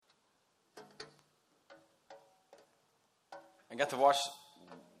I got to watch.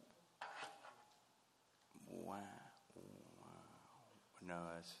 Wow. No,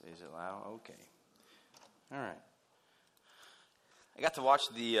 is it loud? Okay. All right. I got to watch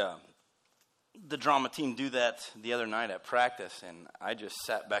the drama team do that the other night at practice, and I just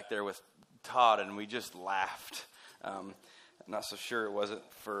sat back there with Todd, and we just laughed. I'm not so sure it wasn't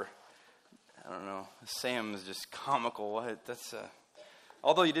for, I don't know, Sam is just comical. That's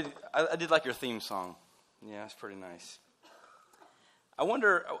although I did like your theme song. Yeah, it's pretty nice. I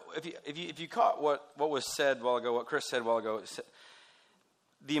wonder if you caught what was said a while ago, what Chris said a while ago.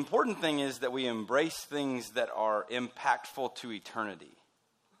 The important thing is that we embrace things that are impactful to eternity.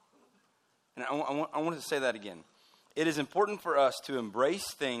 And I want to say that again. It is important for us to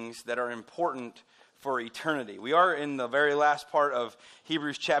embrace things that are important for eternity. We are in the very last part of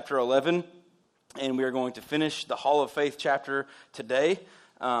Hebrews chapter 11, and we are going to finish the Hall of Faith chapter today.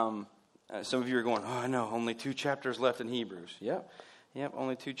 Some of you are going, oh, I know, only 2 chapters left in Hebrews. Yep,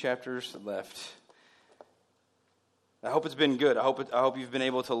 only 2 chapters left. I hope it's been good. I hope you've been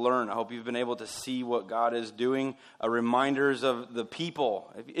able to learn. I hope you've been able to see what God is doing. Reminders of the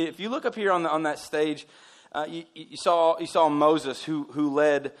people. If you look up here on that stage, you saw Moses who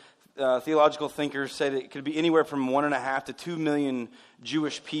led. Theological thinkers say that it could be anywhere from 1.5 to 2 million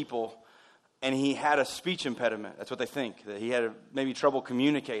Jewish people, and he had a speech impediment. That's what they think, that he had maybe trouble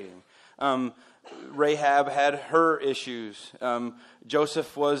communicating. Rahab had her issues.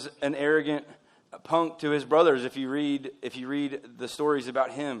 Joseph was an arrogant punk to his brothers. If you read the stories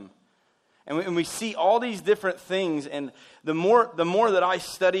about him, and we see all these different things, and the more that I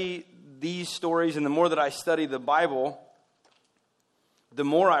study these stories, and the more that I study the Bible, the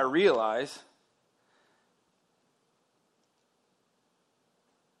more I realize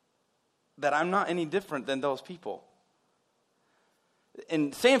that I'm not any different than those people.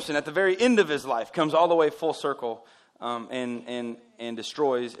 And Samson, at the very end of his life, comes all the way full circle and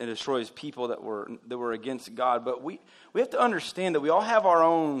destroys people that were against God. But we have to understand that we all have our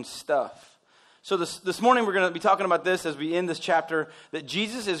own stuff. So this morning we're going to be talking about this as we end this chapter, that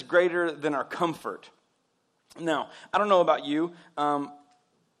Jesus is greater than our comfort. Now, I don't know about you,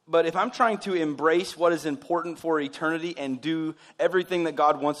 but if I'm trying to embrace what is important for eternity and do everything that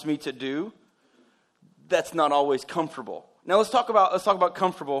God wants me to do, that's not always comfortable. Now let's talk about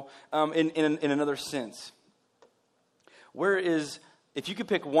comfortable in another sense. If you could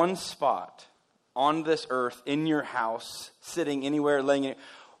pick one spot on this earth, in your house, sitting anywhere, laying it,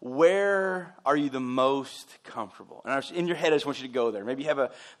 where are you the most comfortable? And in your head, I just want you to go there. Maybe you have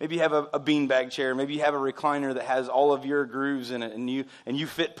a beanbag chair. Maybe you have a recliner that has all of your grooves in it, and you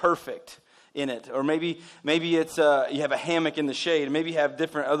fit perfect in it. Or maybe it's you have a hammock in the shade. Maybe you have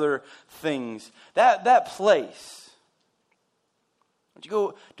different other things. That place. Would you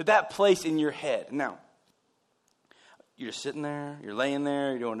go to that place in your head? Now, you're just sitting there, you're laying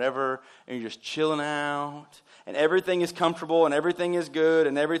there, you're doing whatever, and you're just chilling out, and everything is comfortable, and everything is good,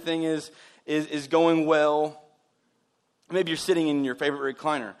 and everything is going well. Maybe you're sitting in your favorite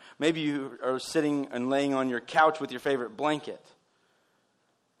recliner. Maybe you are sitting and laying on your couch with your favorite blanket.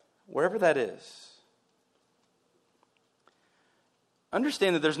 Wherever that is,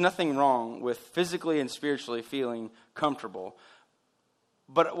 understand that there's nothing wrong with physically and spiritually feeling comfortable.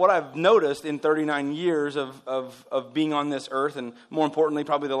 But what I've noticed in 39 years of being on this earth, and more importantly,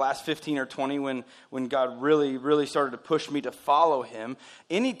 probably the last 15 or 20 when God really, really started to push me to follow Him,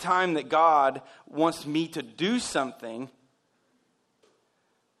 any time that God wants me to do something,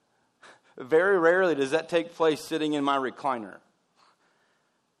 very rarely does that take place sitting in my recliner.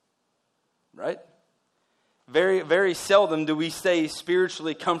 Right? Very, very seldom do we stay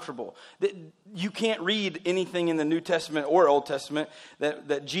spiritually comfortable. You can't read anything in the New Testament or Old Testament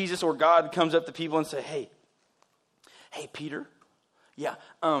that Jesus or God comes up to people and say, hey, Peter, you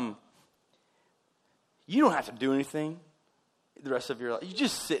don't have to do anything the rest of your life. You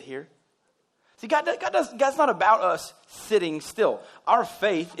just sit here. See, God's not about us sitting still. Our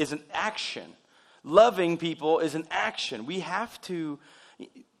faith is an action. Loving people is an action. We have to.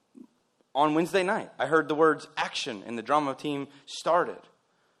 On Wednesday night, I heard the words action, and the drama team started.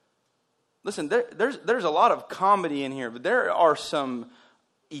 Listen, there's a lot of comedy in here, but there are some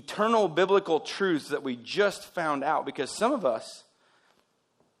eternal biblical truths that we just found out, because some of us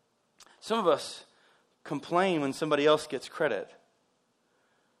complain when somebody else gets credit.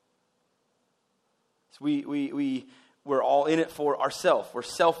 So we're all in it for ourselves. We're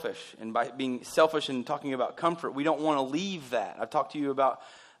selfish, and by being selfish and talking about comfort, we don't want to leave that. I've talked to you about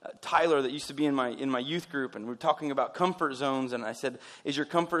Tyler that used to be in my youth group, and we were talking about comfort zones, and I said, is your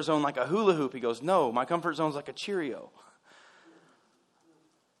comfort zone like a hula hoop? He goes, no, my comfort zone's like a Cheerio.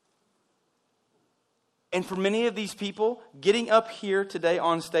 And for many of these people, getting up here today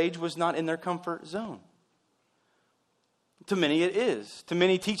on stage was not in their comfort zone. To many it is. To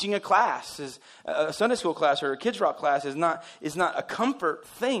many, teaching a class, a Sunday school class or a Kids Rock class is not a comfort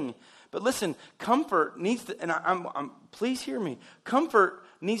thing. But listen, comfort needs to, and please hear me, comfort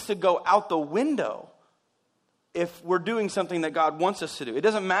needs to go out the window if we're doing something that God wants us to do. It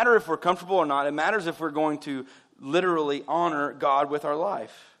doesn't matter if we're comfortable or not. It matters if we're going to literally honor God with our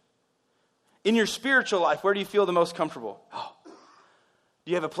life. In your spiritual life, where do you feel the most comfortable? Oh. Do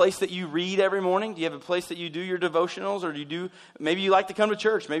you have a place that you read every morning? Do you have a place that you do your devotionals? Or maybe you like to come to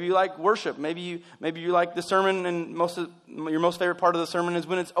church. Maybe you like worship. Maybe you like the sermon, and your most favorite part of the sermon is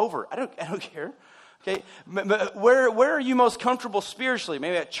when it's over. I don't care. Okay, but where are you most comfortable spiritually?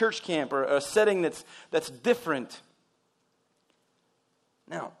 Maybe at church camp or a setting that's different.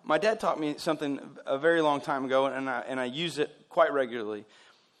 Now, my dad taught me something a very long time ago, and I use it quite regularly.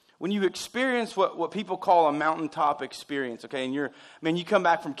 When you experience what people call a mountaintop experience, okay, and you come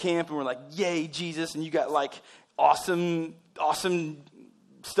back from camp and we're like, yay, Jesus, and you got like awesome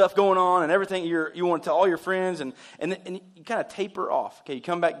stuff going on and everything. You want to tell all your friends, and you kind of taper off. Okay, you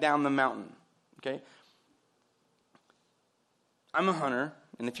come back down the mountain. Okay, I'm a hunter,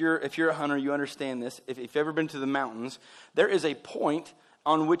 and if you're a hunter, you understand this. If you've ever been to the mountains, there is a point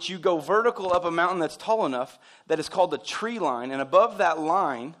on which you go vertical up a mountain that's tall enough that is called the tree line, and above that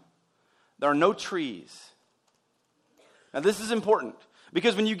line, there are no trees. Now this is important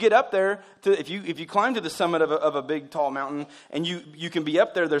because when you get up there, if you climb to the summit of a big tall mountain and you can be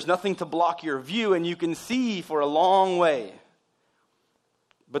up there, there's nothing to block your view and you can see for a long way.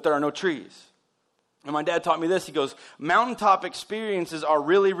 But there are no trees. And my dad taught me this. He goes, mountaintop experiences are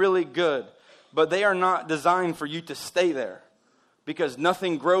really, really good, but they are not designed for you to stay there because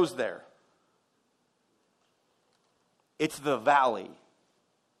nothing grows there. It's the valley.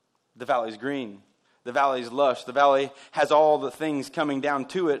 The valley's green. The valley's lush. The valley has all the things coming down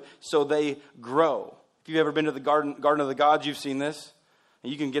to it, so they grow. If you've ever been to the Garden of the Gods, you've seen this.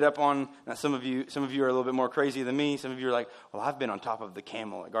 And you can get up on, now some of you are a little bit more crazy than me. Some of you are like, well, I've been on top of the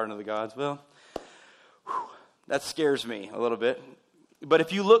camel at Garden of the Gods. Well, that scares me a little bit. But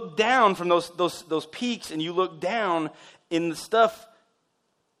if you look down from those peaks and you look down in the stuff,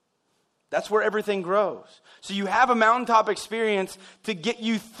 that's where everything grows. So you have a mountaintop experience to get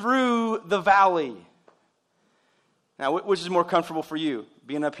you through the valley. Now, which is more comfortable for you?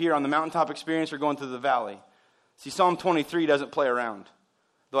 Being up here on the mountaintop experience or going through the valley? See, Psalm 23 doesn't play around.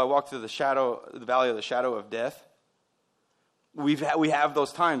 Though I walk through the valley of the shadow of death. We have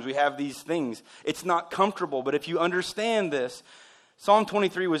those times. We have these things. It's not comfortable, but if you understand this, Psalm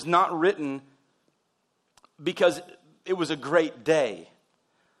 23 was not written because it was a great day.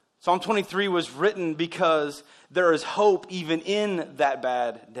 Psalm 23 was written because there is hope even in that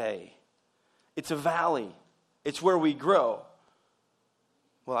bad day. It's a valley. It's where we grow.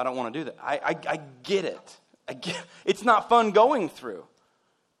 Well, I don't want to do that. I get it. It's not fun going through.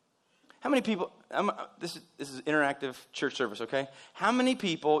 How many people, this is interactive church service, okay? How many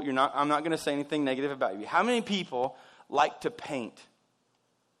people, I'm not going to say anything negative about you. How many people like to paint?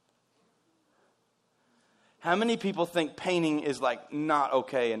 How many people think painting is like not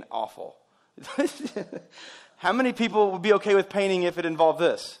okay and awful? How many people would be okay with painting if it involved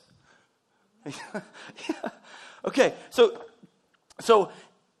this? Okay, so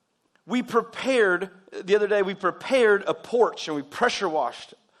the other day we prepared a porch and we pressure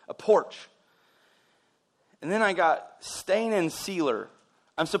washed a porch. And then I got stain and sealer.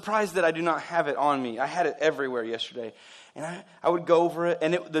 I'm surprised that I do not have it on me. I had it everywhere yesterday. And I would go over it,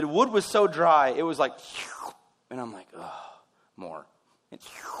 and the wood was so dry, it was like, and I'm like, oh, more. And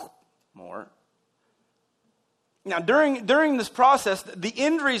more. Now, during this process, the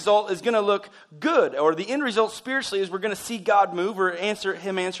end result is going to look good, or the end result spiritually is we're going to see God move or answer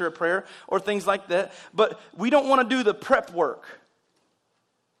a prayer or things like that. But we don't want to do the prep work.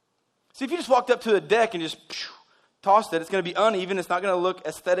 See, if you just walked up to the deck and just tossed it, it's going to be uneven. It's not going to look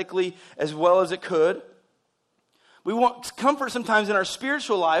aesthetically as well as it could. We want comfort sometimes in our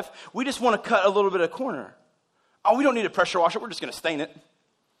spiritual life. We just want to cut a little bit of corner. Oh, we don't need to pressure wash it. We're just going to stain it.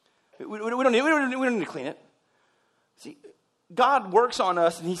 We don't need to clean it. See, God works on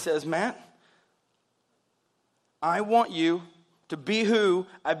us and he says, Matt, I want you to be who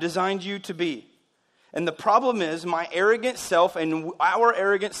I've designed you to be. And the problem is my arrogant self and our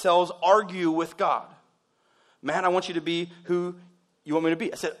arrogant selves argue with God. Matt, I want you to be who you want me to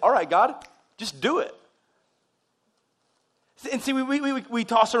be. I said, all right, God, just do it. And see, we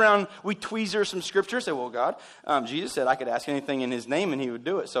toss around, we tweezer some scripture, say, well, God, Jesus said I could ask anything in his name and he would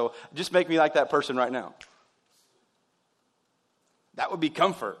do it. So just make me like that person right now. That would be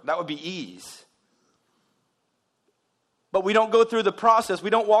comfort. That would be ease. But we don't go through the process. We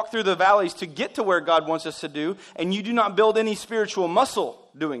don't walk through the valleys to get to where God wants us to do. And you do not build any spiritual muscle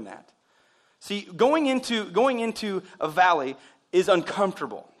doing that. See, going into a valley is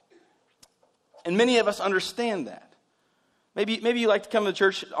uncomfortable. And many of us understand that. Maybe you like to come to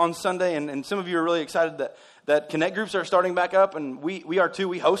church on Sunday, and some of you are really excited that Connect groups are starting back up, and we are too.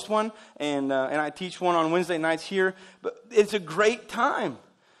 We host one, and I teach one on Wednesday nights here. But it's a great time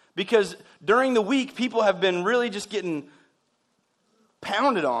because during the week, people have been really just getting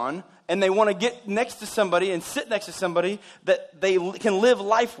pounded on, and they want to get next to somebody and sit next to somebody that they can live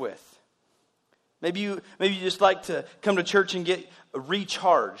life with. Maybe you just like to come to church and get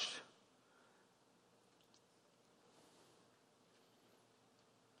recharged.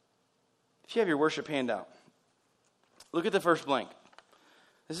 If you have your worship handout, look at the first blank.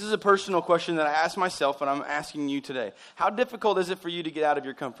 This is a personal question that I asked myself, and I'm asking you today. How difficult is it for you to get out of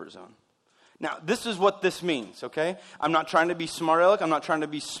your comfort zone? Now, this is what this means, okay? I'm not trying to be smart aleck. I'm not trying to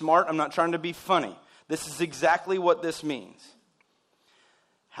be smart. I'm not trying to be funny. This is exactly what this means.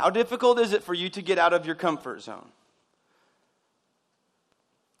 How difficult is it for you to get out of your comfort zone?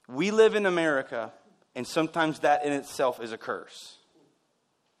 We live in America, and sometimes that in itself is a curse.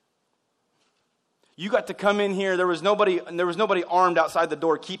 You got to come in here. There was nobody armed outside the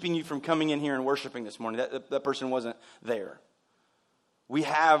door keeping you from coming in here and worshiping this morning. That person wasn't there. We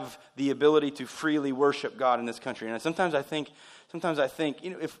have the ability to freely worship God in this country. And sometimes I think,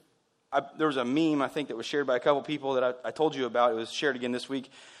 there was a meme, I think, that was shared by a couple people that I told you about. It was shared again this week.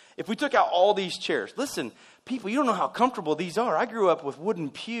 If we took out all these chairs, listen, people, you don't know how comfortable these are. I grew up with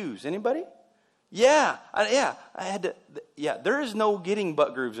wooden pews. Anybody? Yeah, there is no getting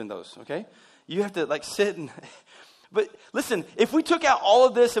butt grooves in those, okay? You have to sit and... But listen, if we took out all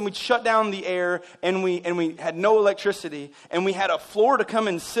of this and we shut down the air and we had no electricity and we had a floor to come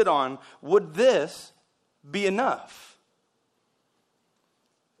and sit on, would this be enough?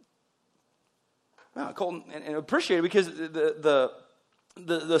 Well, Colton, and appreciate it because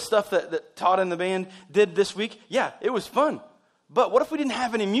the stuff that Todd and the band did this week, yeah, it was fun. But what if we didn't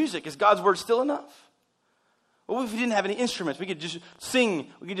have any music? Is God's word still enough? What if we didn't have any instruments? We could just sing.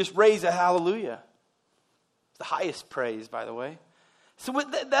 We could just raise a hallelujah. The highest praise, by the way. So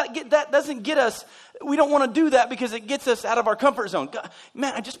that doesn't get us, we don't want to do that because it gets us out of our comfort zone. God,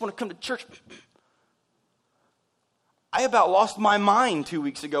 man, I just want to come to church. I about lost my mind 2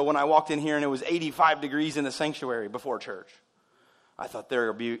 weeks ago when I walked in here and it was 85 degrees in the sanctuary before church. I thought there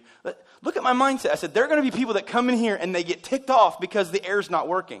would be, look at my mindset. I said, there are going to be people that come in here and they get ticked off because the air's not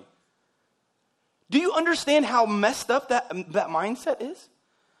working. Do you understand how messed up that mindset is?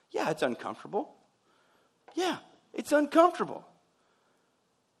 Yeah, it's uncomfortable. Yeah, it's uncomfortable.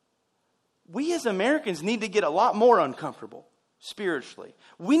 We as Americans need to get a lot more uncomfortable spiritually.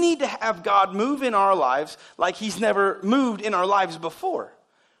 We need to have God move in our lives like He's never moved in our lives before.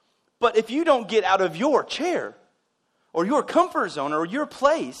 But if you don't get out of your chair or your comfort zone or your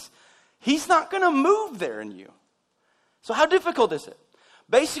place, He's not going to move there in you. So how difficult is it?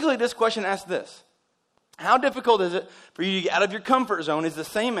 Basically, this question asks this. How difficult is it for you to get out of your comfort zone is the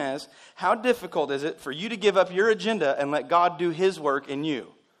same as how difficult is it for you to give up your agenda and let God do His work in you?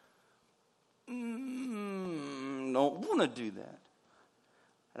 Don't want to do that.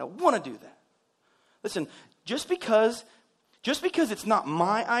 I don't want to do that. Listen, just because it's not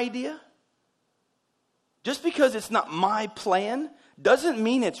my idea, just because it's not my plan, doesn't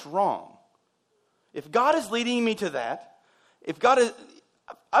mean it's wrong. If God is leading me to that,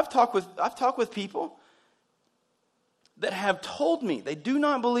 I've talked with people that have told me they do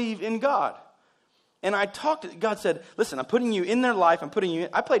not believe in God. And God said, listen, I'm putting you in their life.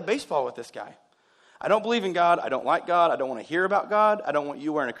 I played baseball with this guy. I don't believe in God. I don't like God. I don't want to hear about God. I don't want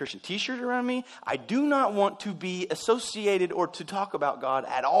you wearing a Christian t-shirt around me. I do not want to be associated or to talk about God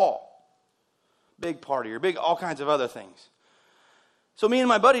at all. Big party or all kinds of other things. So me and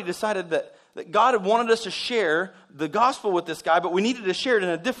my buddy decided that God had wanted us to share the gospel with this guy, but we needed to share it in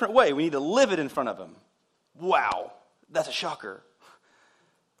a different way. We need to live it in front of him. Wow. That's a shocker.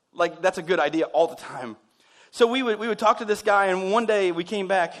 That's a good idea all the time. So we would talk to this guy, and one day we came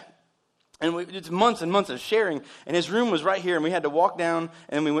back, and it's months and months of sharing, and his room was right here, and we had to walk down,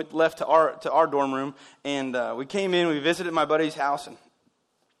 and we went left to our dorm room, and we came in, we visited my buddy's house, and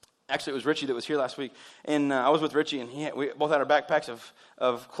actually it was Richie that was here last week, and I was with Richie, and we both had our backpacks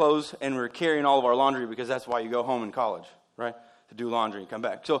of clothes, and we were carrying all of our laundry, because that's why you go home in college, right, to do laundry and come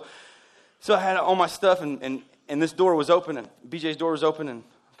back. So I had all my stuff, and this door was open, and BJ's door was open, and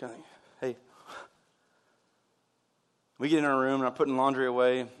I'm kind of like, hey. We get in our room, and I'm putting laundry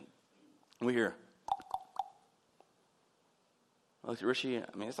away, and we hear. I looked at Richie.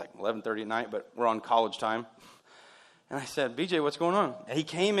 I mean, it's like 11:30 at night, but we're on college time. And I said, BJ, what's going on? And he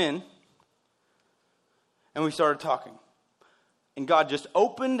came in, and we started talking. And God just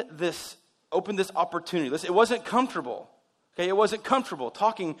opened this opportunity. Listen, it wasn't comfortable. Okay, it wasn't comfortable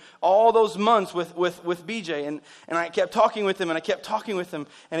talking all those months with BJ. And I kept talking with him, and I kept talking with him,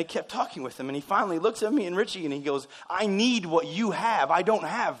 and I kept talking with him. And he finally looks at me and Richie, and he goes, I need what you have. I don't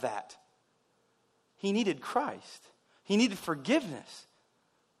have that. He needed Christ. He needed forgiveness.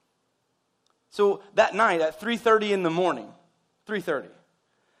 So that night at 3:30 in the morning, 3:30,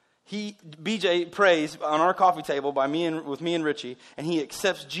 BJ prays on our coffee table with me and Richie, and he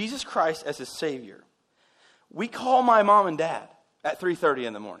accepts Jesus Christ as his Savior. We call my mom and dad at 3:30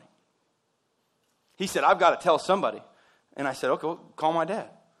 in the morning. He said, I've got to tell somebody. And I said, okay, well, call my dad.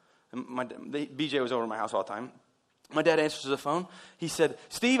 And BJ was over at my house all the time. My dad answers the phone. He said,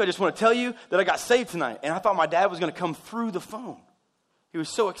 Steve, I just want to tell you that I got saved tonight. And I thought my dad was going to come through the phone. He was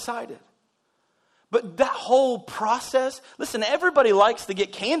so excited. But that whole process, listen, everybody likes to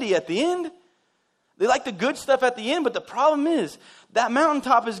get candy at the end. They like the good stuff at the end, but the problem is that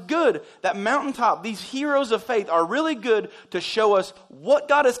mountaintop is good. That mountaintop, these heroes of faith are really good to show us what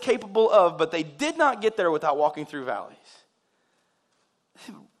God is capable of, but they did not get there without walking through valleys.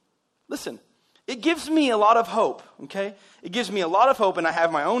 Listen, it gives me a lot of hope, okay? It gives me a lot of hope, and I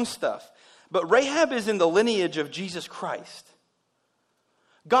have my own stuff. But Rahab is in the lineage of Jesus Christ.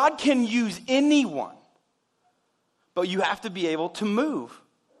 God can use anyone, but you have to be able to move.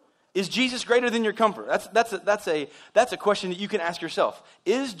 Is Jesus greater than your comfort? That's a question that you can ask yourself.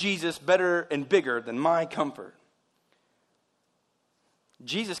 Is Jesus better and bigger than my comfort?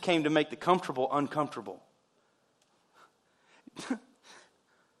 Jesus came to make the comfortable uncomfortable.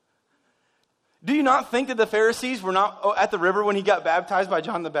 Do you not think that the Pharisees were not at the river when he got baptized by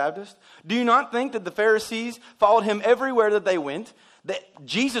John the Baptist? Do you not think that the Pharisees followed him everywhere that they went? That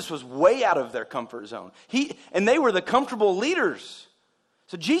Jesus was way out of their comfort zone. And they were the comfortable leaders.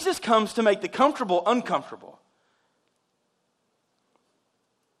 So Jesus comes to make the comfortable uncomfortable.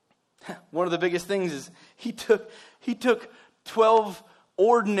 One of the biggest things is he took 12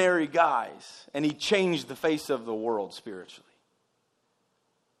 ordinary guys and he changed the face of the world spiritually.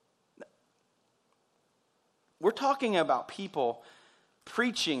 We're talking about people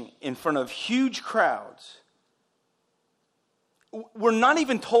preaching in front of huge crowds. We're not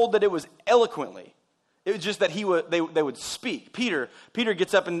even told that it was eloquently. It was just that they would speak. Peter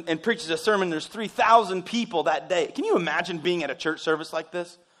gets up and preaches a sermon. There's 3,000 people that day. Can you imagine being at a church service like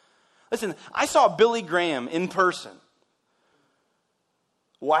this? Listen, I saw Billy Graham in person.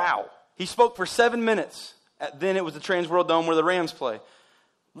 Wow. He spoke for 7 minutes. Then it was the Trans World Dome where the Rams play.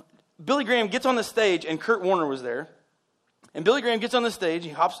 Billy Graham gets on the stage, and Kurt Warner was there. And Billy Graham gets on the stage.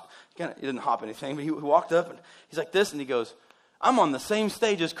 He didn't hop anything, but he walked up, and he's like this, and he goes, I'm on the same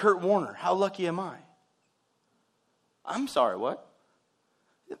stage as Kurt Warner. How lucky am I? I'm sorry, what?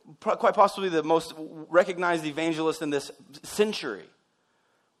 Quite possibly the most recognized evangelist in this century.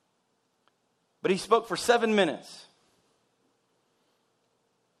 But he spoke for 7 minutes.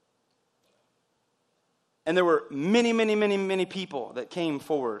 And there were many, many, many, many people that came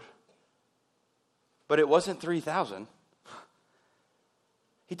forward. But it wasn't 3,000.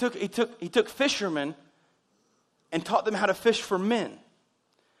 He took fishermen and taught them how to fish for men.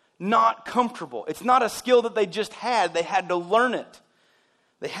 Not comfortable. It's not a skill that they just had. They had to learn it.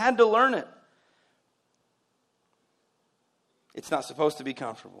 They had to learn it. It's not supposed to be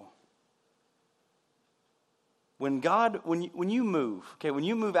comfortable. When you move, okay, when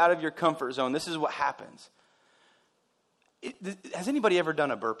you move out of your comfort zone, this is what happens. Has anybody ever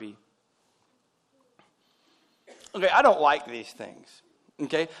done a burpee? Okay, I don't like these things.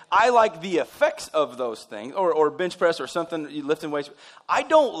 Okay, I like the effects of those things, or bench press or something, you lifting weights. I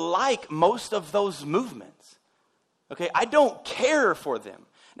don't like most of those movements. Okay, I don't care for them.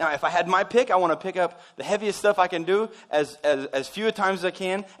 Now, if I had my pick, I want to pick up the heaviest stuff I can do as few times as I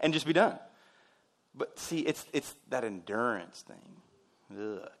can and just be done. But see, it's that endurance thing.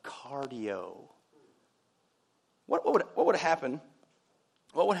 Ugh, cardio. What would happen?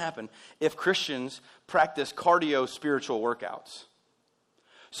 What would happen if Christians practiced cardio spiritual workouts?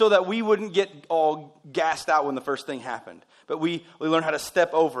 So that we wouldn't get all gassed out when the first thing happened. But we learned how to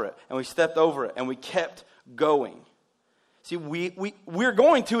step over it. And we stepped over it. And we kept going. See, we're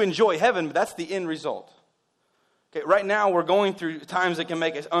going to enjoy heaven, but that's the end result. Okay, right now we're going through times that can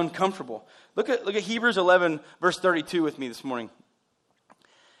make us uncomfortable. Look at Hebrews 11, verse 32 with me this morning.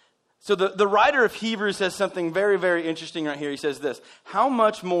 So the writer of Hebrews says something very, very interesting right here. He says this, how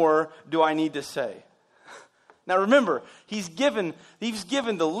much more do I need to say? Now remember, he's given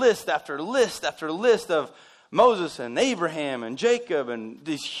the list after list after list of Moses and Abraham and Jacob and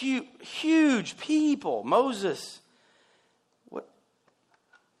these huge people, Moses.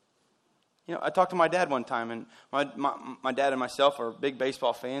 I talked to my dad one time, and my dad and myself are big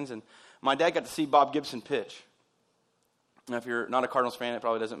baseball fans, and my dad got to see Bob Gibson pitch. Now, if you're not a Cardinals fan, it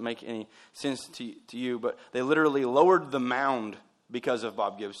probably doesn't make any sense to you, but they literally lowered the mound because of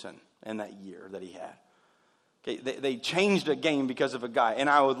Bob Gibson and that year that he had. Okay, they changed a game because of a guy, and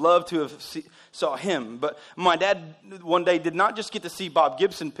I would love to have saw him. But my dad one day did not just get to see Bob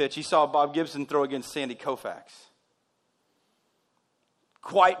Gibson pitch. He saw Bob Gibson throw against Sandy Koufax.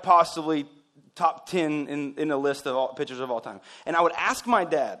 Quite possibly top 10 in a list of all pitchers of all time. And I would ask my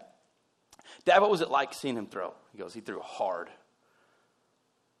dad, Dad, what was it like seeing him throw? He goes, he threw hard.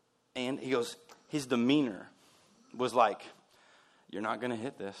 And he goes, his demeanor was like, you're not going to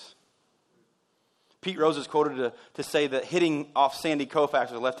hit this. Pete Rose is quoted to say that hitting off Sandy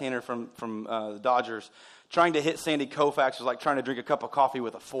Koufax, a left-hander from the Dodgers, trying to hit Sandy Koufax was like trying to drink a cup of coffee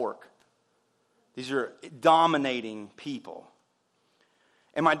with a fork. These are dominating people.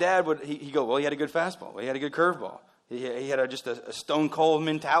 And my dad would, he'd go, well, he had a good fastball. He had a good curveball. He had just a stone-cold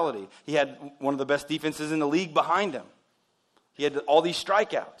mentality. He had one of the best defenses in the league behind him. He had all these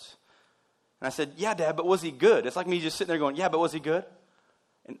strikeouts. And I said, yeah, Dad, but was he good? It's like me just sitting there going, yeah, but was he good?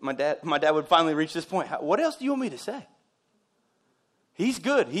 And my dad would finally reach this point. What else do you want me to say? He's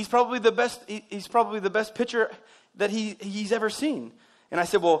good. He's probably the best. He's probably the best pitcher that he's ever seen. And I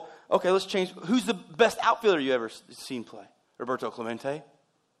said, well, okay, let's change. Who's the best outfielder you ever seen play? Roberto Clemente.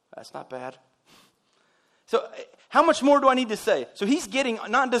 That's not bad. So how much more do I need to say? So he's getting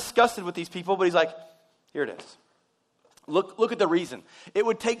not disgusted with these people, but he's like, here it is. Look at the reason. It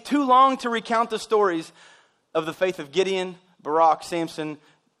would take too long to recount the stories of the faith of Gideon, Barak, Samson,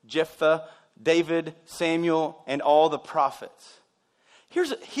 Jephthah, David, Samuel, and all the prophets.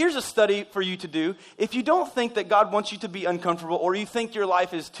 Here's a study for you to do. If you don't think that God wants you to be uncomfortable, or you think your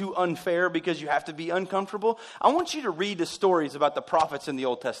life is too unfair because you have to be uncomfortable, I want you to read the stories about the prophets in the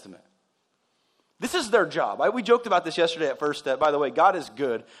Old Testament. This is their job. We joked about this yesterday at First Step. By the way, God is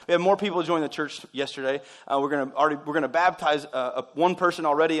good. We had more people join the church yesterday. We're going to baptize one person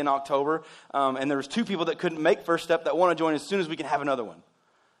already in October, and there was 2 people that couldn't make First Step that want to join as soon as we can have another one.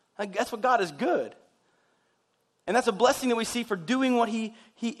 That's what God is good, and that's a blessing that we see for doing what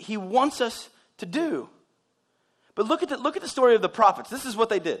He wants us to do. But look at the story of the prophets. This is what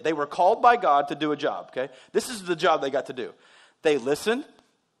they did. They were called by God to do a job. Okay, this is the job they got to do. They listened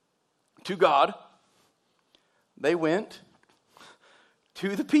to God. They went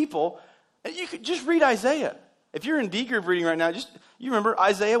to the people. And you could just read Isaiah. If you're in D group reading right now, you remember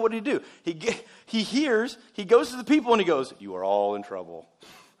Isaiah, what did he do? He hears, he goes to the people and he goes, you are all in trouble.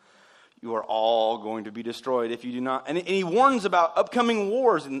 You are all going to be destroyed if you do not. And he warns about upcoming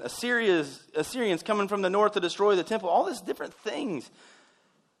wars and Assyrians coming from the north to destroy the temple. All these different things.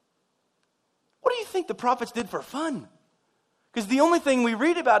 What do you think the prophets did for fun? Because the only thing we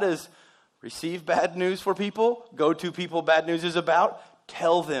read about is receive bad news for people, go to people bad news is about,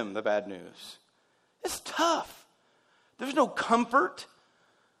 tell them the bad news. It's tough. There's no comfort.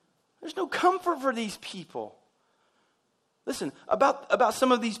 There's no comfort for these people. Listen, about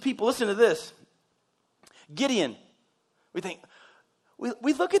some of these people, listen to this. Gideon.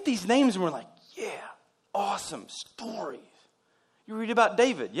 We look at these names and we're like, yeah, awesome stories. You read about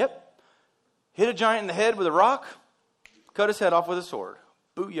David. Yep. Hit a giant in the head with a rock, cut his head off with a sword.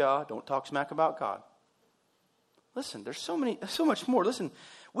 Booyah, don't talk smack about God. Listen, there's so much more. Listen,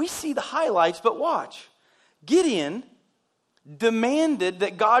 we see the highlights, but watch. Gideon demanded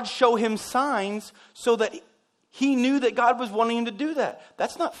that God show him signs so that he knew that God was wanting him to do that.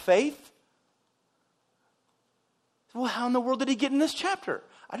 That's not faith. Well, how in the world did he get in this chapter?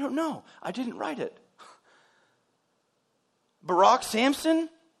 I don't know. I didn't write it. Barak, Samson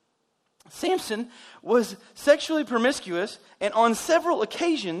was sexually promiscuous and on several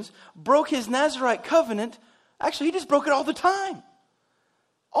occasions broke his Nazirite covenant. Actually, he just broke it all the time.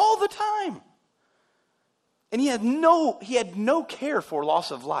 All the time. And he had no care for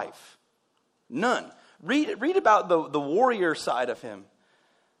loss of life. None. Read about the warrior side of him.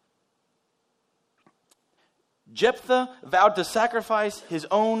 Jephthah vowed to sacrifice his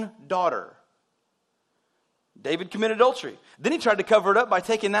own daughter. David committed adultery. Then he tried to cover it up by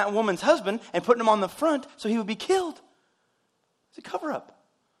taking that woman's husband and putting him on the front so he would be killed. It's a cover-up.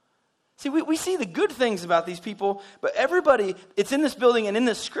 See, we see the good things about these people, but everybody, it's in this building and in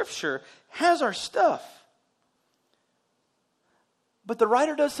this scripture, has our stuff. But the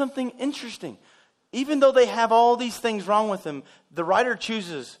writer does something interesting. Even though they have all these things wrong with them, the writer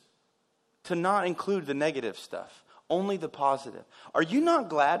chooses to not include the negative stuff, only the positive. Are you not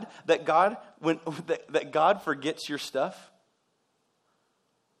glad that God forgets your stuff?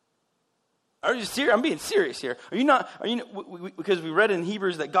 Are you serious? I'm being serious here. Are you not? Because we read in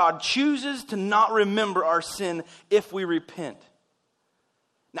Hebrews that God chooses to not remember our sin if we repent.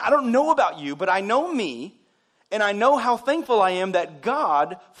 Now, I don't know about you, but I know me, and I know how thankful I am that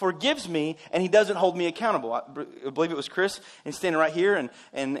God forgives me and He doesn't hold me accountable. I believe it was Chris, and standing right here, and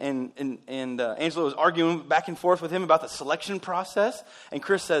Angela was arguing back and forth with him about the selection process. And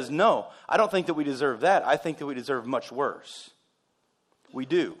Chris says, no, I don't think that we deserve that. I think that we deserve much worse. We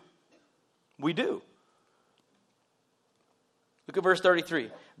do. We do. Look at verse 33.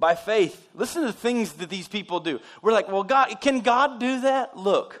 By faith, listen to the things that these people do. We're like, well, God, can God do that?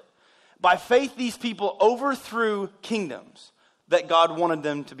 Look, by faith, these people overthrew kingdoms that God wanted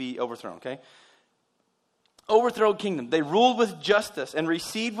them to be overthrown, okay? Overthrown kingdom. They ruled with justice and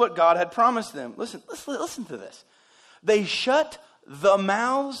received what God had promised them. Listen to this. They shut the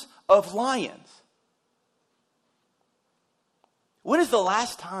mouths of lions. When is the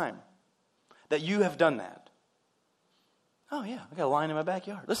last time that you have done that? Oh yeah, I got a lion in my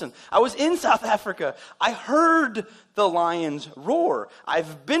backyard. Listen, I was in South Africa. I heard the lions roar.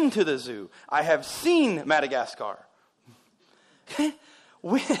 I've been to the zoo. I have seen Madagascar. But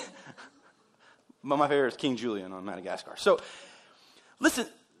my favorite is King Julian on Madagascar. So, listen,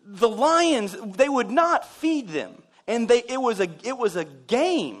 the lions, they would not feed them. And it was a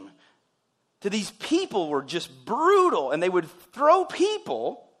game. To these people were just brutal. And they would throw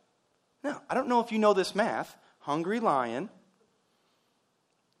people. Now, I don't know if you know this math. Hungry lion,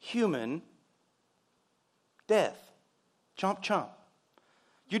 human, death. Chomp, chomp.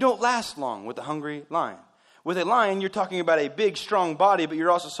 You don't last long with a hungry lion. With a lion, you're talking about a big, strong body, but you're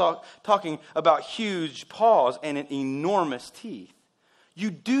also talking about huge paws and enormous teeth.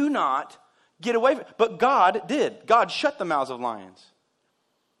 You do not get away from it. But God did. God shut the mouths of lions.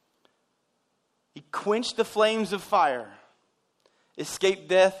 He quenched the flames of fire, escaped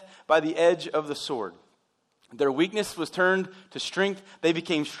death by the edge of the sword. Their weakness was turned to strength. They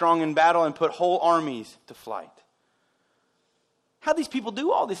became strong in battle and put whole armies to flight. How do these people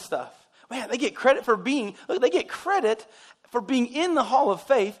do all this stuff? Man, they get credit for being in the hall of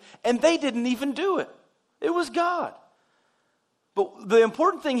faith, and they didn't even do it. It was God. But the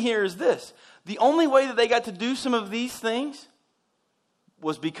important thing here is this. The only way that they got to do some of these things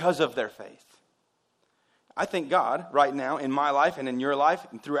was because of their faith. I think God, right now, in my life and in your life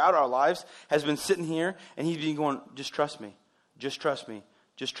and throughout our lives, has been sitting here and He's been going, just trust me. Just trust me.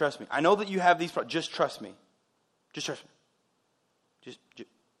 Just trust me. I know that you have these problems. Just trust me. Just trust me. Just.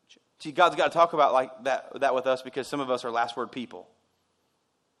 See, God's got to talk about like that with us because some of us are last word people.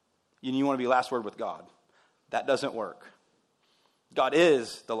 You want to be last word with God. That doesn't work. God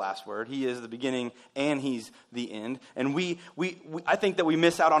is the last word. He is the beginning and He's the end. And I think that we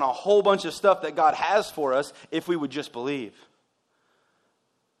miss out on a whole bunch of stuff that God has for us if we would just believe.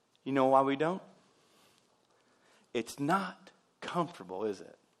 You know why we don't? It's not comfortable, is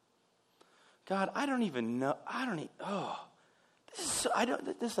it? God, I don't even know.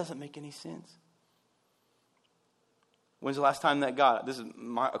 This doesn't make any sense. When's the last time that God, this is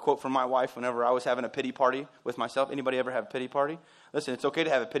a quote from my wife whenever I was having a pity party with myself. Anybody ever have a pity party? Listen, it's okay to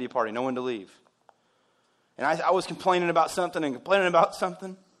have a pity party. Know when to leave. And I was complaining about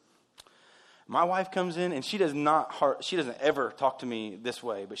something. My wife comes in and she doesn't ever talk to me this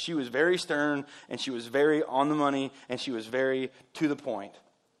way. But she was very stern and she was very on the money and she was very to the point.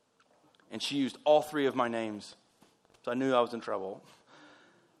 And she used all three of my names. So I knew I was in trouble.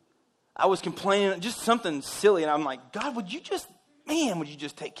 I was complaining, just something silly, and I'm like, God, would you just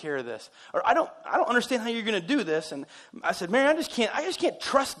take care of this? Or I don't understand how you're going to do this. And I said, Mary, I just can't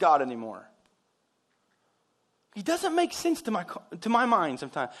trust God anymore. He doesn't make sense to my mind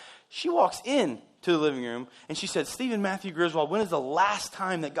sometimes. She walks in to the living room and she said, Stephen Matthew Griswold, when is the last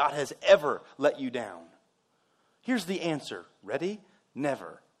time that God has ever let you down? Here's the answer. Ready?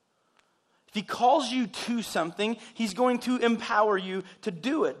 Never. If He calls you to something, He's going to empower you to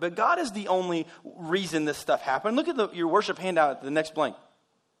do it. But God is the only reason this stuff happened. Look at your worship handout at the next blank.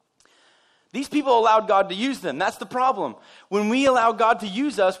 These people allowed God to use them. That's the problem. When we allow God to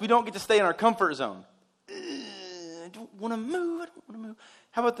use us, we don't get to stay in our comfort zone. I don't want to move.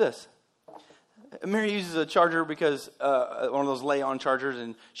 How about this? Mary uses a charger because one of those lay-on chargers,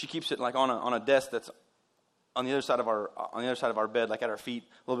 and she keeps it like on a desk that's on the other side of our bed, like at our feet,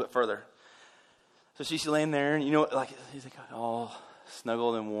 a little bit further. So she's laying there, and he's like all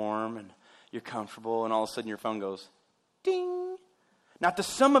snuggled and warm, and you're comfortable, and all of a sudden your phone goes, ding. Now, to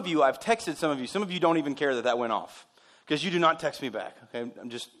some of you, I've texted some of you. Some of you don't even care that went off because you do not text me back. Okay,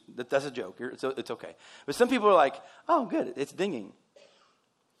 that's a joke. It's okay. But some people are like, oh, good, it's dinging.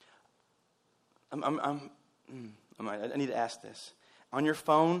 I need to ask this. On your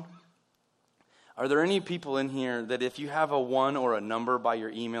phone, Are there any people in here that if you have a 1 or a number by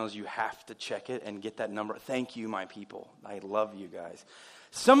your emails, you have to check it and get that number? Thank you, my people. I love you guys.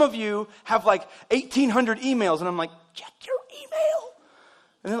 Some of you have like 1,800 emails, and I'm like, check your email.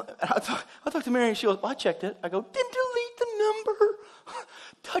 And then I'll talk to Mary, and she goes, well, I checked it. I go, then delete the number.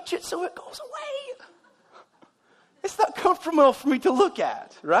 Touch it so it goes away. It's not comfortable for me to look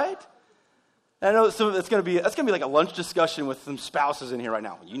at, right? And I know that's going to be like a lunch discussion with some spouses in here right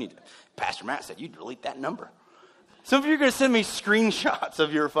now. You need to, Pastor Matt said, you delete that number. Some of you are going to send me screenshots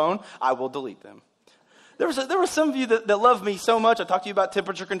of your phone. I will delete them. There were some of you that love me so much. I talked to you about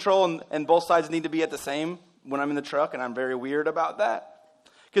temperature control, and both sides need to be at the same when I'm in the truck, and I'm very weird about that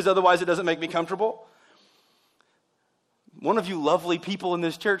because otherwise it doesn't make me comfortable. One of you lovely people in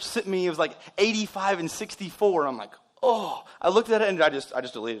this church sent me, it was like 85 and 64. I'm like, oh. I looked at it and I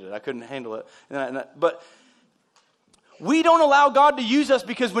just deleted it. I couldn't handle it. But we don't allow God to use us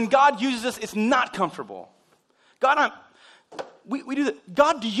because when God uses us, it's not comfortable. We do that.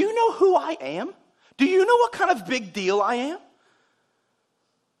 God, do you know who I am? Do you know what kind of big deal I am?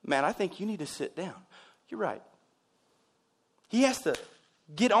 Man, I think you need to sit down. You're right. He has to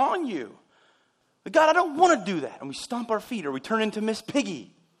get on you. But God, I don't want to do that. And we stomp our feet or we turn into Miss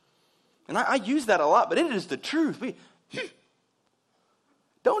Piggy. And I use that a lot, but it is the truth.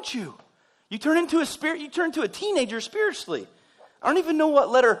 Don't you? You turn into a teenager spiritually. I don't even know what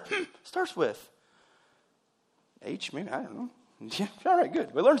letter starts with. H, maybe, I don't know. Yeah, all right,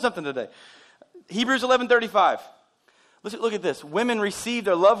 good. We learned something today. Hebrews 11:35. Look at this. Women received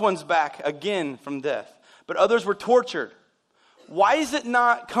their loved ones back again from death, but others were tortured. Why is it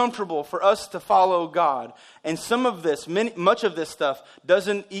not comfortable for us to follow God? And much of this stuff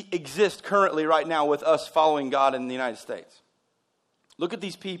doesn't exist currently right now with us following God in the United States. Look at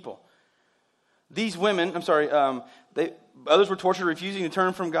these people. These women, others were tortured, refusing to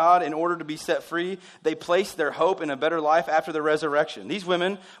turn from God in order to be set free. They placed their hope in a better life after the resurrection. These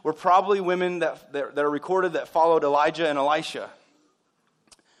women were probably women that are recorded that followed Elijah and Elisha.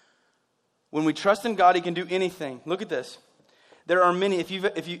 When we trust in God, He can do anything. Look at this. There are many. If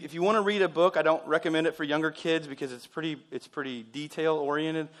you want to read a book, I don't recommend it for younger kids because it's pretty detail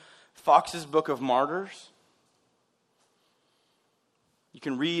oriented. Fox's Book of Martyrs. You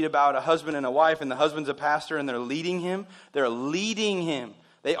can read about a husband and a wife, and the husband's a pastor, and they're leading him. They're leading him.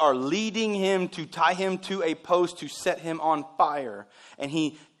 They are leading him to tie him to a post to set him on fire. And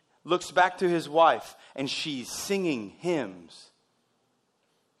he looks back to his wife, and she's singing hymns.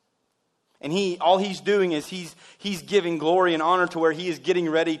 And all he's doing is he's giving glory and honor to where he is getting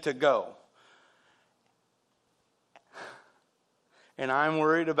ready to go. And I'm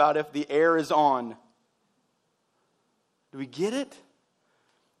worried about if the air is on. Do we get it?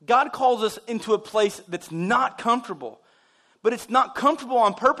 God calls us into a place that's not comfortable. But it's not comfortable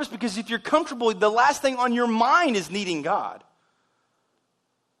on purpose because if you're comfortable, the last thing on your mind is needing God.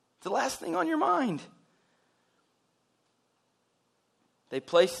 It's the last thing on your mind. They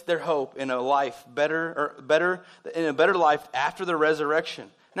placed their hope in a life in a better life after the resurrection.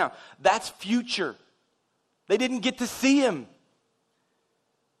 Now, that's future. They didn't get to see Him.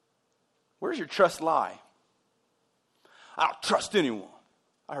 Where does your trust lie? I don't trust anyone.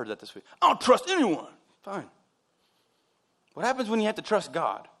 I heard that this week. I don't trust anyone. Fine. What happens when you have to trust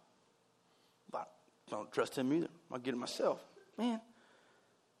God? I don't trust Him either. I'll get it myself. Man.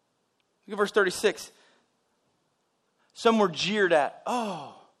 Look at verse 36. Some were jeered at.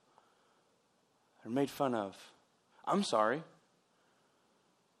 Oh. They're made fun of. I'm sorry.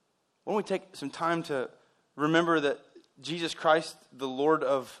 Why don't we take some time to remember that Jesus Christ, the Lord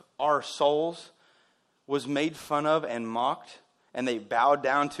of our souls, was made fun of and mocked. And they bowed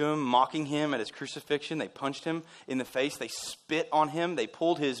down to Him, mocking Him at His crucifixion. They punched Him in the face. They spit on Him. They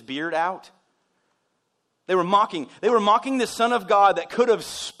pulled His beard out. They were mocking the Son of God that could have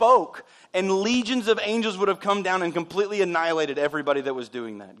spoke, and legions of angels would have come down and completely annihilated everybody that was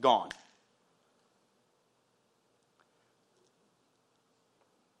doing that. Gone.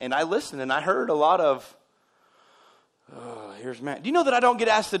 And I listened and I heard a lot of, oh, here's Matt. Do you know that I don't get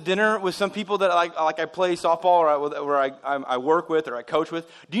asked to dinner with some people that I play softball or I work with or I coach with?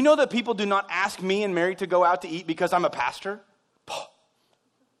 Do you know that people do not ask me and Mary to go out to eat because I'm a pastor?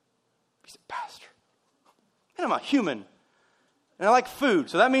 He's a pastor. And I'm a human. And I like food.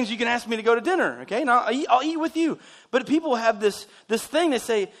 So that means you can ask me to go to dinner. Okay? And I'll eat with you. But people have this thing. They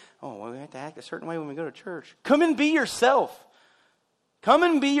say, oh, well, we have to act a certain way when we go to church. Come and be yourself. Come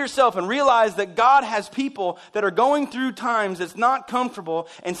and be yourself and realize that God has people that are going through times that's not comfortable,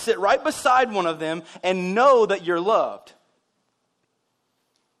 and sit right beside one of them and know that you're loved.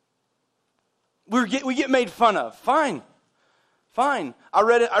 We get made fun of. Fine. Fine. I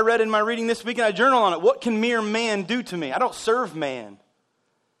read in my reading this week and I journal on it. What can mere man do to me? I don't serve man.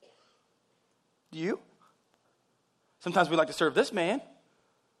 Do you? Sometimes we like to serve this man.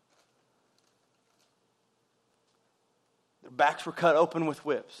 Their backs were cut open with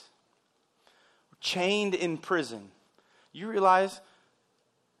whips. Chained in prison. You realize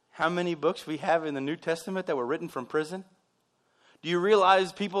how many books we have in the New Testament that were written from prison? Do you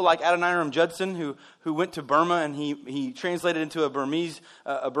realize people like Adoniram Judson, who went to Burma and he translated into a Burmese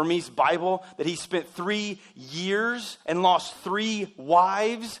Bible, that he spent 3 years and lost 3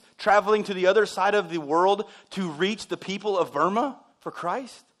 wives traveling to the other side of the world to reach the people of Burma for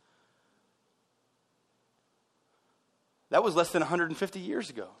Christ? That was less than 150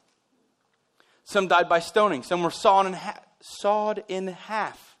 years ago. Some died by stoning. Some were sawed in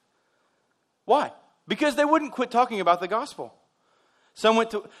half. Why? Because they wouldn't quit talking about the gospel. Some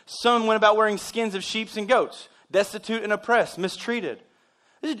went about wearing skins of sheep and goats, destitute and oppressed, mistreated.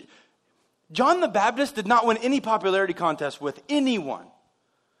 John the Baptist did not win any popularity contest with anyone.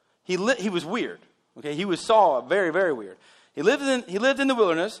 He was weird. Okay, he was very, very weird. He lived in the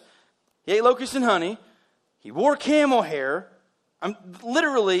wilderness. He ate locusts and honey. He wore camel hair.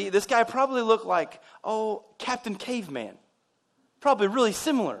 Literally, this guy probably looked like, Captain Caveman. Probably really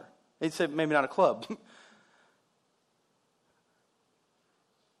similar. They'd say maybe not a club.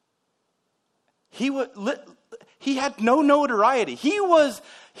 He had no notoriety. He was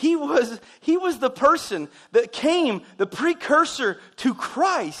the person that came, the precursor to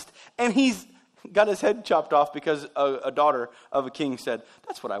Christ, and he's got his head chopped off because a daughter of a king said,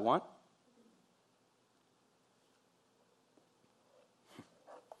 "That's what I want."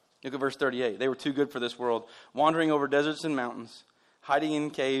 Look at verse 38. They were too good for this world, wandering over deserts and mountains, hiding in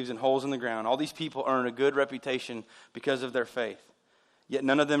caves and holes in the ground. All these people earned a good reputation because of their faith. Yet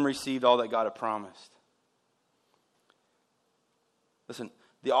none of them received all that God had promised. Listen,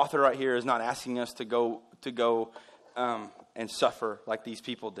 the author right here is not asking us to go and suffer like these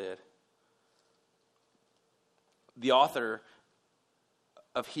people did. The author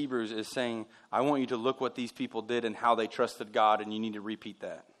of Hebrews is saying, I want you to look what these people did and how they trusted God, and you need to repeat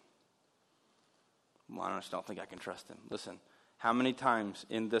that. Well, I just don't think I can trust him. Listen, how many times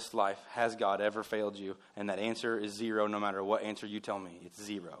in this life has God ever failed you? And that answer is 0 no matter what answer you tell me. It's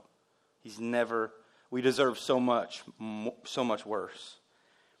 0. He's never. We deserve so much worse.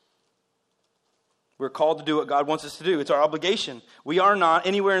 We're called to do what God wants us to do. It's our obligation. We are not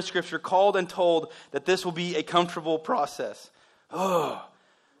anywhere in Scripture called and told that this will be a comfortable process.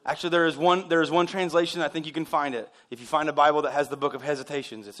 Actually, there is one translation. I think you can find it. If you find a Bible that has the book of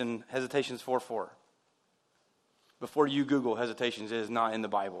Hesitations, it's in Hesitations 4:4. Before you Google Hesitations, it is not in the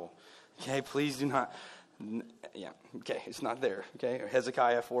Bible. Okay, please do not. Yeah, okay, it's not there. Okay,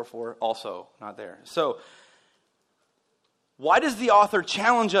 Hezekiah 4:4 also not there. So, why does the author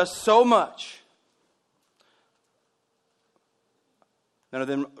challenge us so much? None of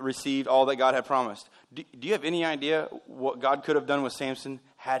them received all that God had promised. Do you have any idea what God could have done with Samson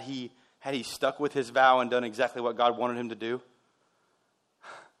had he stuck with his vow and done exactly what God wanted him to do?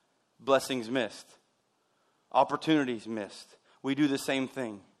 Blessings missed. Opportunities missed. We do the same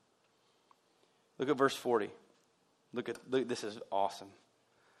thing. Look at verse 40. Look, this is awesome.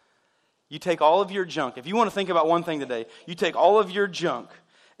 You take all of your junk. If you want to think about one thing today, you take all of your junk,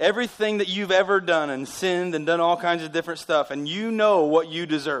 everything that you've ever done and sinned and done all kinds of different stuff, and you know what you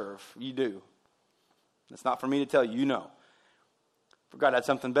deserve. You do. It's not for me to tell you. You know. For God had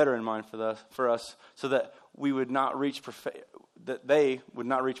something better in mind for us, so that we would not reach that they would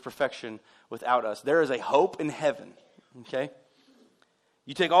not reach perfection without us. There is a hope in heaven. Okay?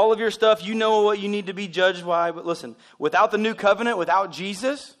 You take all of your stuff, you know what you need to be judged by, but listen, without the new covenant, without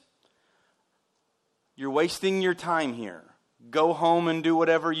Jesus, you're wasting your time here. Go home and do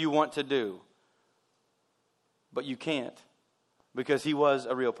whatever you want to do. But you can't, because he was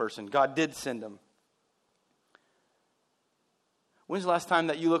a real person. God did send him. When's the last time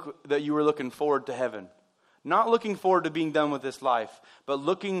that you were looking forward to heaven? Not looking forward to being done with this life, but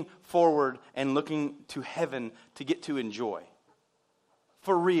looking forward and looking to heaven to get to enjoy.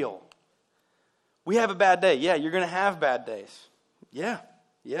 For real. We have a bad day. Yeah, you're going to have bad days. Yeah.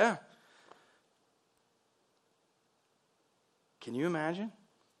 Can you imagine?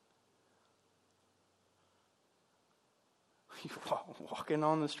 You're walking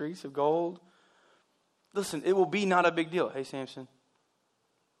on the streets of gold. Listen, it will be not a big deal. Hey, Samson.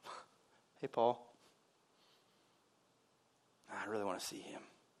 Hey, Paul. I really want to see him.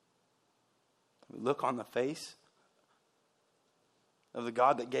 Look on the face of the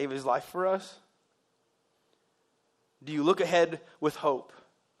God that gave his life for us. Do you look ahead with hope?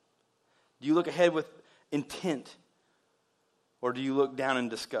 Do you look ahead with intent? Or do you look down in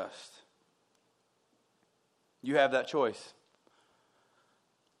disgust? You have that choice.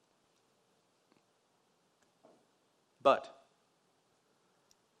 But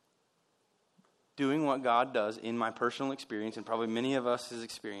doing what God does, in my personal experience, and probably many of us'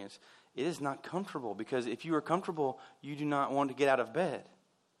 experience, it is not comfortable. Because if you are comfortable, you do not want to get out of bed.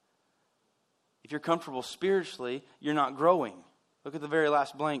 If you're comfortable spiritually, you're not growing. Look at the very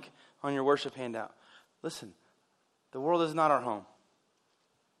last blank on your worship handout. Listen, the world is not our home.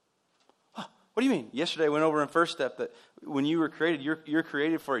 What do you mean? Yesterday I went over in First Step that when you were created, you're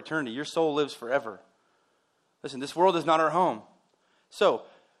created for eternity. Your soul lives forever. Listen, this world is not our home. So,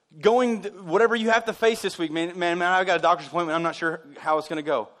 whatever you have to face this week, man, I've got a doctor's appointment. I'm not sure how it's going to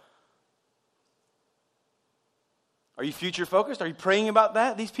go. Are you future focused? Are you praying about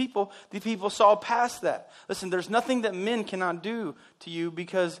that? These people saw past that. Listen, there's nothing that men cannot do to you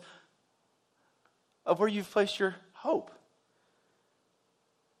because of where you've placed your hope.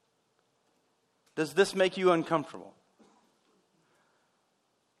 Does this make you uncomfortable?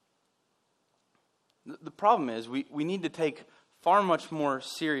 The problem is we need to take far much more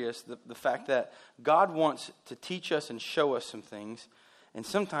serious the fact that God wants to teach us and show us some things. And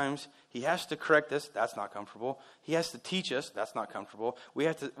sometimes He has to correct us. That's not comfortable. He has to teach us. That's not comfortable. We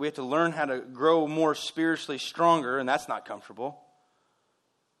have to learn how to grow more spiritually stronger, and that's not comfortable.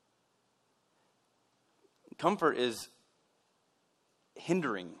 Comfort is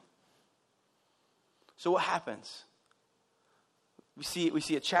hindering. So what happens? We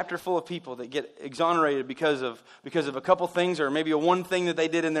see a chapter full of people that get exonerated because of a couple things, or maybe a one thing that they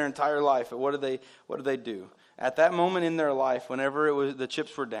did in their entire life. But what do they do? At that moment in their life, whenever the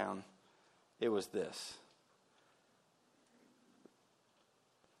chips were down, it was this.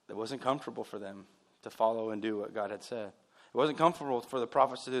 It wasn't comfortable for them to follow and do what God had said. It wasn't comfortable for the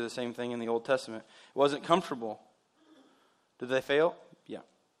prophets to do the same thing in the Old Testament. It wasn't comfortable. Did they fail? Yeah.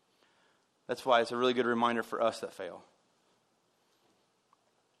 That's why it's a really good reminder for us that fail.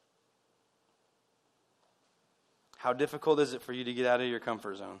 How difficult is it for you to get out of your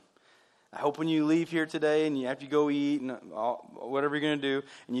comfort zone? I hope when you leave here today and you have to go eat and whatever you're going to do,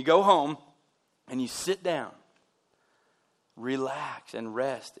 and you go home and you sit down, relax and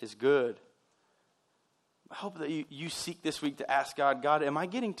rest is good. I hope that you seek this week to ask God, am I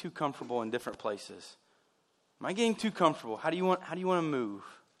getting too comfortable in different places? Am I getting too comfortable? How do you want to move?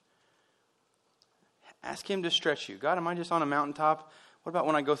 Ask Him to stretch you. God, am I just on a mountaintop? What about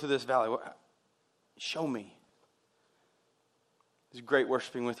when I go through this valley? Show me. It's great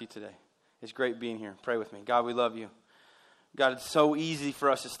worshiping with you today. It's great being here. Pray with me. God, we love you. God, it's so easy for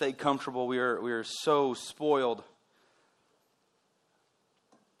us to stay comfortable. We are so spoiled.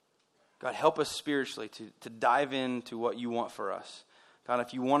 God, help us spiritually to dive into what you want for us. God,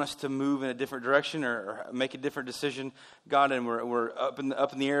 if you want us to move in a different direction or make a different decision, God, and we're up in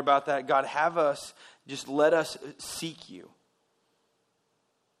the air about that, God, just let us seek you.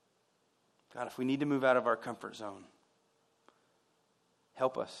 God, if we need to move out of our comfort zone,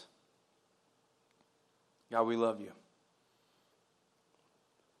 help us. God, we love you.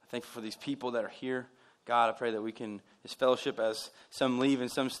 I thank you for these people that are here. God, I pray that we can, this fellowship, as some leave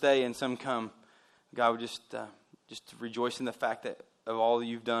and some stay and some come, God, we just rejoice in the fact that of all that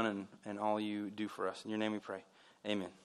you've done and all you do for us. In your name we pray. Amen.